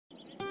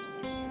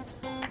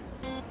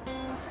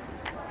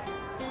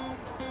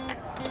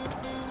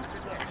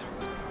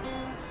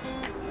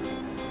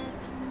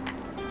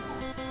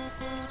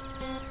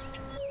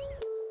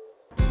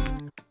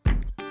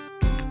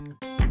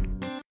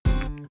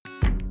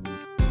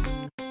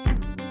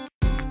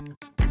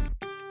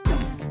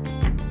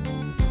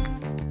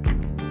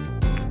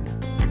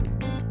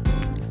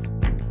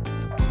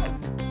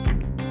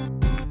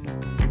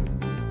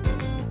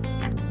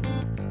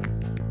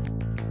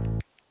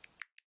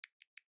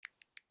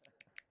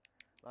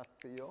Nice to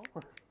see you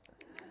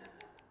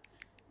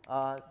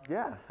all.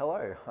 Yeah,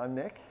 hello, I'm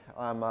Nick.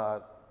 I'm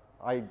a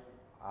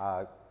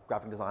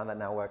graphic designer that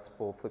now works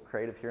for Flip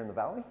Creative here in the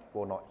Valley.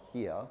 Well, not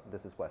here,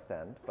 this is West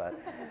End, but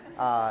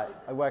I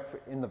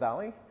work in the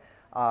Valley.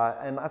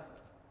 And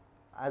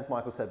as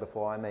Michael said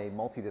before, I'm a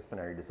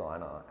multidisciplinary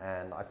designer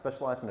and I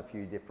specialize in a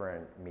few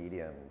different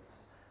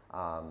mediums.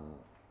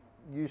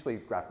 Usually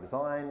graphic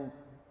design,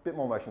 a bit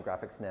more motion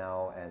graphics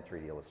now, and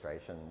 3D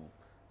illustration.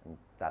 And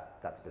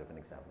that's a bit of an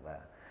example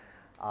there.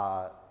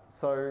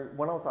 So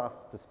when I was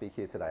asked to speak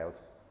here today, I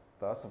was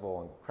first of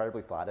all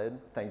incredibly flattered,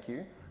 thank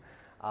you.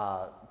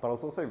 But I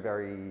was also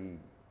very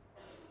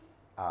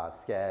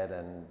scared,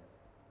 and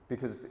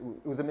because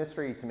it was a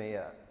mystery to me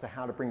to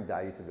how to bring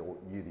value to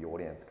the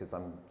audience, because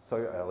I'm so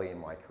early in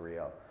my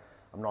career.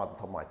 I'm not at the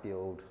top of my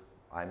field,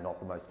 I'm not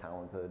the most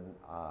talented,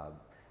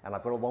 and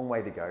I've got a long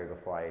way to go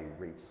before I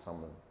reach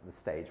some of the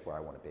stage where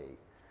I want to be.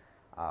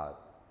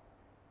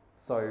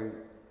 So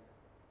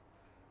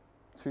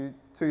to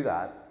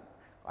that,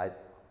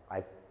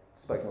 I've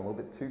spoken a little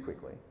bit too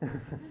quickly.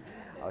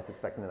 I was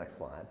expecting the next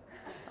slide.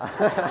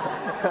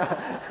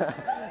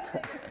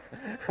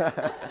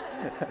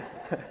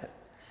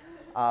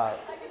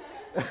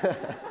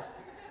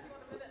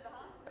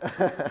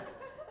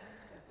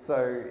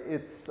 So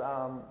it's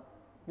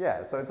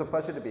yeah, so it's a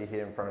pleasure to be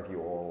here in front of you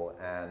all,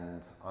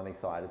 and I'm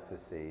excited to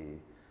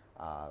see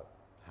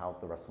how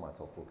the rest of my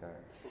talk will go.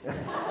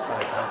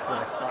 Thanks for the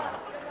next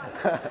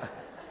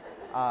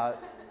slide.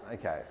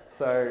 Okay,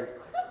 so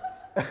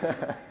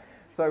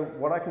so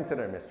what I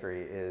consider a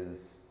mystery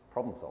is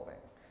problem solving,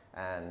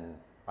 and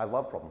I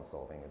love problem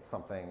solving. It's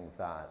something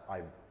that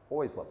I've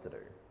always loved to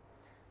do.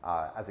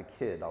 As a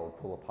kid, I would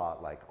pull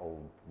apart like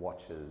old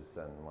watches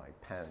and like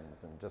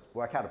pens and just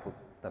work out how to put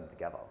them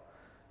together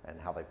and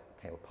how they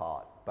came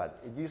apart. But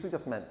it usually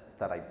just meant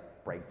that I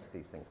braked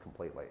these things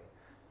completely,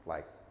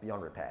 like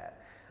beyond repair.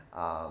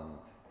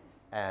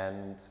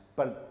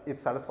 But it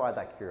satisfied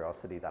that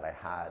curiosity that I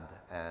had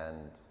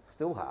and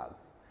still have.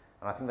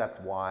 And I think that's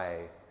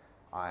why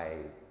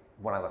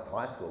when I left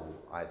high school,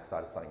 I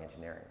started studying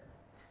engineering,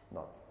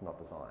 not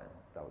design.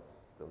 That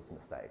was a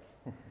mistake.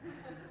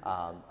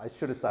 I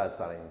should have started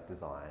studying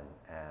design,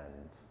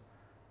 and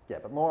yeah,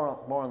 but more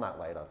on that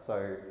later.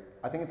 So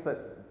I think it's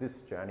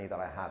this journey that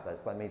I have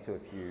that's led me to a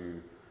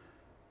few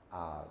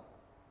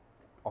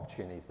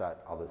opportunities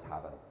that others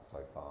haven't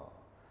so far.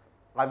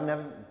 I've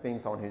never been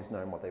someone who's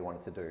known what they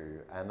wanted to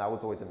do, and that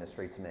was always a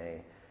mystery to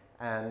me.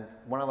 And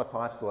when I left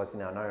high school, as you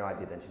now know, I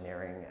did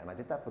engineering, and I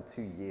did that for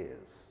 2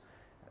 years.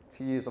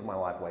 2 years of my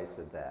life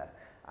wasted there,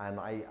 and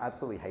I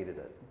absolutely hated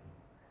it.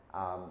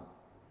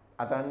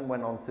 I then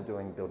went on to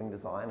doing building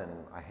design, and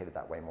I hated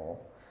that way more.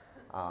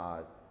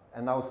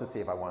 And that was to see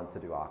if I wanted to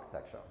do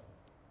architecture.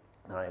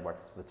 And I worked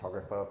as a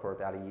photographer for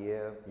about a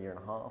year and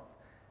a half,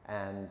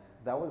 and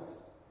that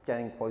was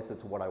getting closer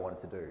to what I wanted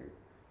to do,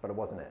 but it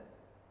wasn't it.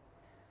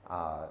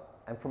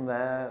 And from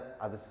there,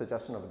 at the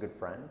suggestion of a good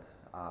friend,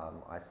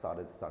 I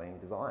started studying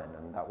design,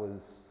 and that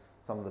was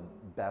some of the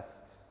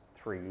best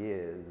 3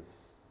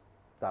 years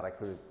that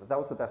that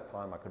was the best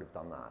time I could have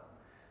done that.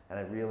 And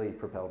it really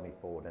propelled me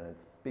forward, and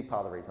it's a big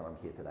part of the reason I'm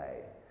here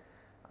today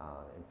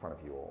in front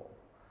of you all,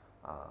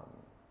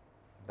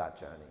 that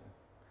journey.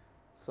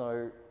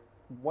 So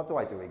what do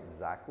I do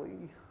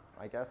exactly?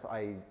 I guess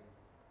I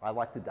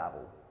like to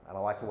dabble, and I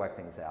like to work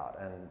things out,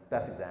 and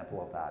best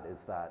example of that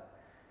is that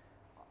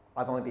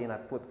I've only been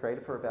at Flip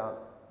Creative for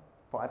about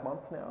 5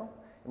 months now.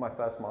 In my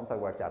first month, I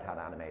worked out how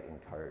to animate in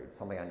code,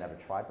 something I never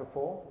tried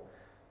before,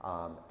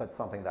 but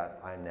something that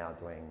I'm now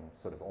doing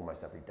sort of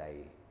almost every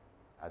day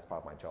as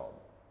part of my job.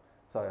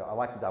 So I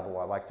like to dabble,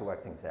 I like to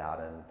work things out,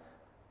 and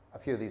a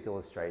few of these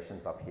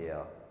illustrations up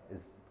here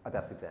is a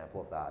best example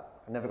of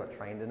that. I never got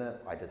trained in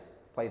it, I just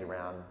played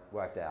around,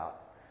 worked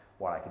out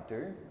what I could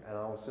do, and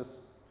I was just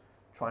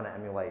trying to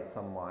emulate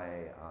some of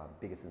my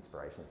biggest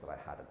inspirations that I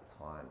had at the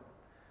time.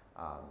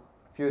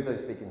 A few of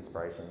those big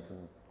inspirations,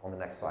 and on the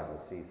next slide you'll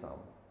see some,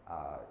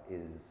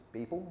 is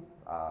Beeple,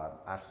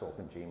 Ashthorpe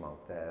and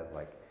G-Monk. They're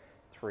like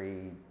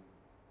 3D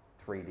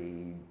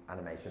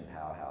animation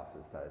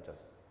powerhouses that are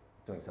just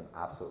doing some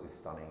absolutely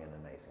stunning and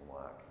amazing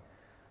work.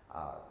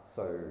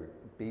 So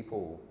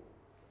Beeple,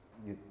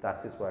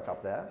 that's his work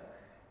up there.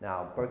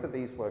 Now, both of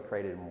these were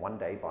created in one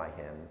day by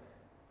him,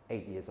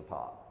 8 years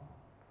apart.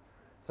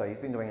 So he's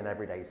been doing an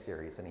everyday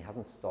series, and he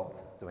hasn't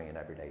stopped doing an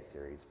everyday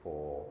series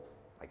for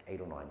like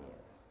 8 or 9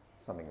 years,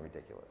 something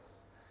ridiculous.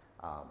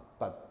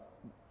 But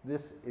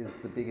this is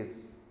the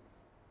biggest,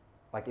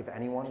 like if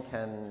anyone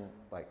can,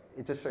 like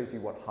it just shows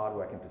you what hard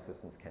work and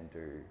persistence can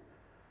do,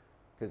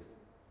 because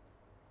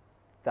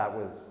that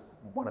was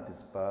one of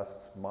his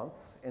first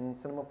months in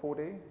Cinema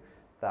 4D.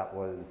 That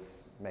was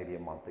maybe a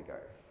month ago.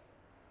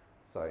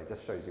 So it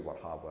just shows you what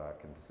hard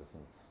work and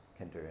persistence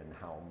can do and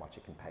how much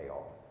it can pay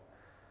off.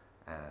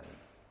 And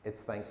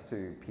it's thanks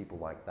to people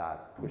like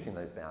that pushing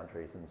those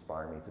boundaries and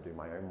inspiring me to do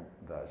my own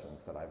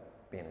versions that I've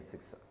been as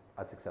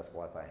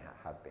successful as I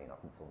have been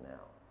up until now.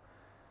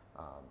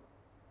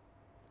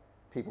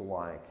 People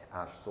like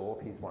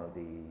Ashthorpe, he's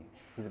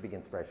a big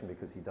inspiration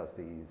because he does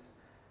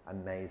these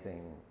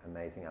amazing,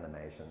 amazing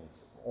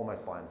animations,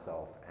 almost by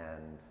himself,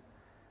 and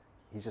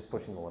he's just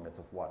pushing the limits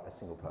of what a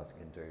single person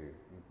can do. It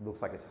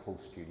looks like his whole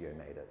studio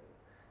made it.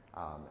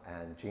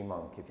 And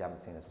G-Monk, if you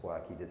haven't seen his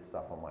work, he did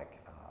stuff on like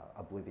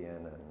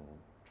Oblivion and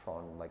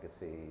Tron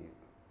Legacy,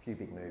 a few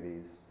big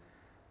movies,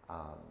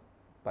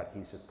 but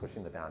he's just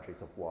pushing the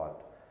boundaries of what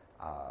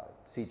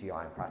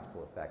CGI and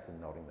practical effects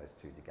and melding those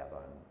two together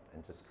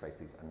and just creates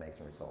these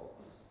amazing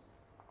results.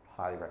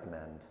 Highly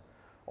recommend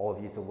all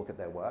of you to look at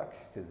their work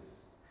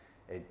because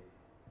it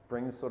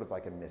brings sort of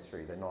like a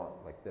mystery. They're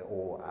not like, they're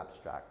all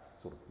abstract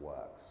sort of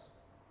works.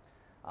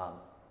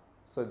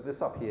 So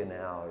this up here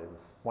now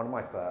is one of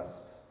my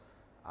first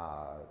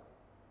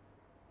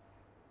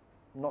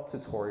not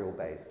tutorial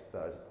based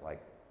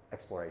like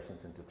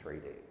explorations into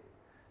 3D.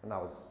 And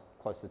that was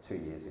close to 2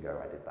 years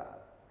ago I did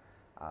that.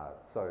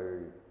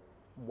 So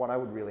what I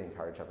would really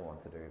encourage everyone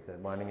to do if they're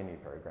learning a new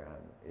program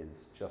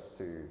is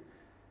just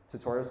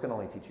tutorials can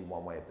only teach you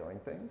one way of doing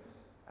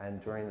things. And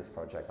during this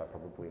project, I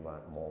probably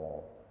learned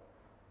more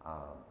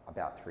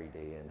about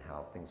 3D and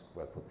how things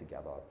were put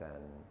together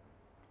than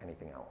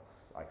anything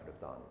else I could have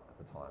done at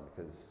the time,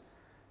 because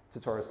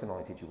tutorials can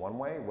only teach you one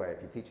way, where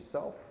if you teach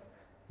yourself,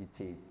 you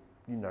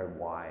know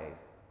why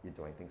you're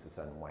doing things a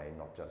certain way,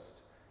 not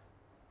just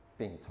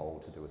being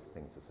told to do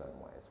things a certain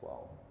way as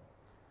well.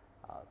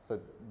 So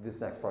this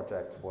next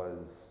project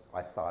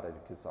I started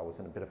because I was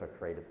in a bit of a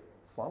creative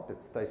slump.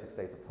 It's 36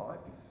 Days of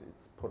Type.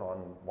 It's put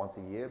on once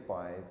a year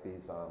by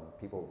these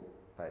people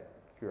that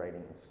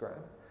curating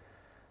Instagram.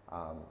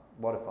 A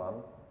lot of fun,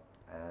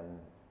 and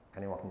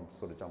anyone can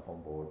sort of jump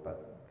on board,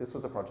 but this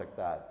was a project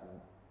that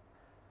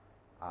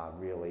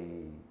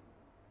really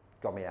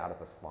got me out of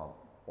a slump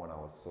when I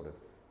was sort of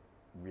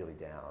really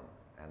down,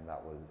 and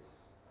that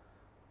was,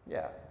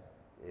 yeah,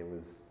 it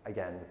was,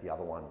 again, with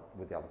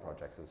the other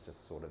projects, it was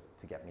just sort of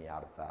to get me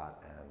out of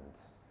that and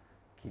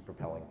keep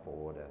propelling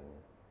forward and,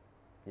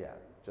 yeah,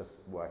 just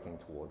working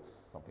towards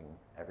something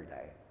every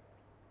day.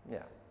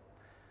 Yeah.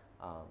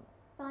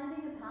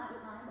 Finding a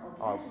part-time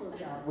or casual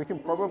job. We can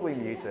probably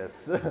mute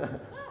this.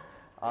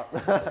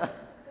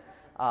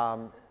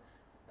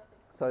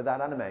 So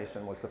that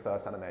animation was the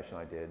first animation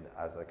I did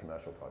as a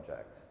commercial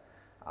project.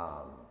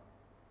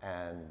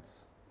 And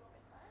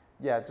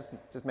yeah,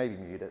 just maybe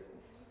mute it.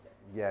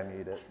 Yeah,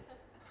 mute it.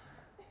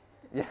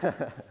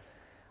 Yeah.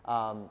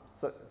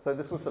 So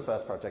this was the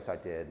first project I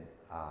did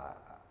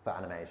for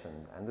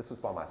animation, and this was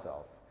by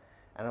myself.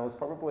 And it was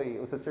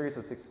a series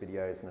of 6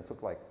 videos, and it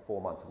took like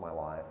 4 months of my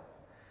life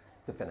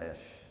to finish.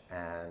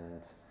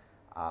 And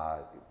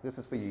this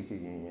is for UQ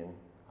Union,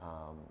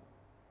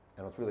 and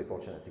I was really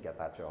fortunate to get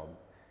that job.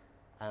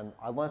 And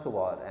I learnt a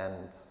lot,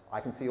 and I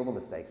can see all the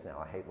mistakes now.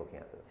 I hate looking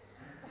at this.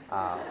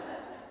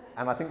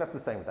 And I think that's the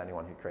same with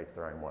anyone who creates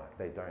their own work.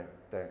 They don't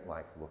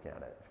like looking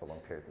at it for long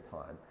periods of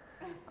time.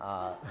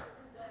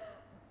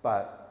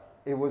 But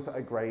it was a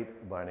great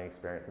learning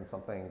experience and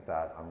something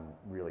that I'm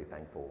really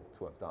thankful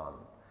to have done.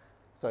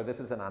 So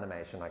this is an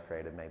animation I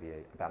created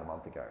maybe about a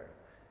month ago.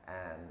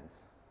 And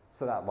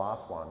so that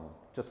last one,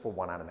 just for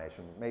one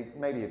animation,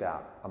 maybe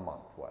about a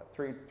month worth,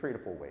 3 to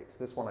 4 weeks.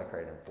 This one I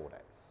created in 4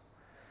 days.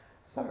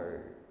 So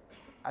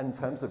in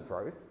terms of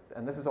growth,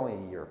 and this is only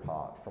a year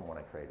apart from when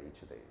I created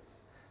each of these.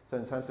 So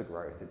in terms of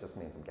growth, it just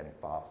means I'm getting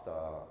faster,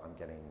 I'm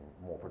getting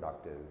more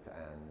productive,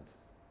 and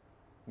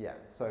yeah,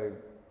 so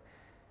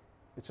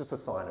it's just a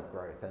sign of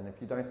growth. And if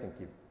you don't think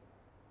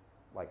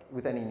like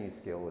with any new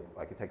skill,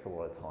 it takes a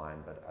lot of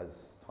time, but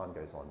as time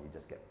goes on, you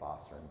just get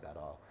faster and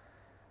better.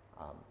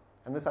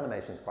 And this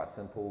animation is quite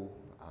simple.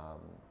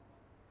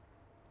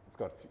 It's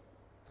got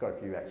a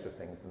few extra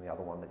things than the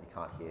other one that you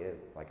can't hear,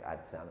 like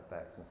add sound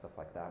effects and stuff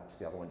like that, which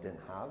the other one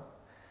didn't have,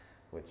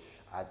 which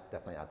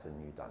definitely adds a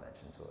new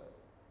dimension to it.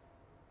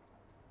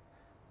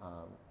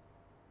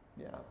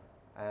 Yeah,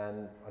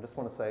 and I just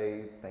want to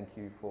say thank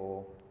you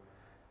for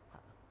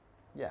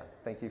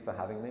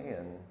having me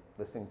and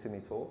listening to me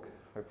talk.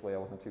 Hopefully I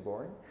wasn't too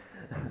boring.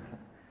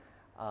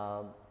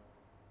 Yeah,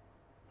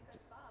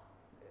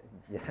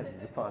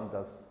 the time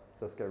does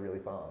go really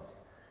fast.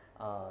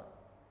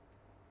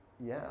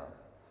 Yeah,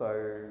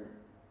 so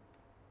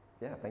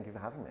yeah, thank you for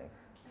having me.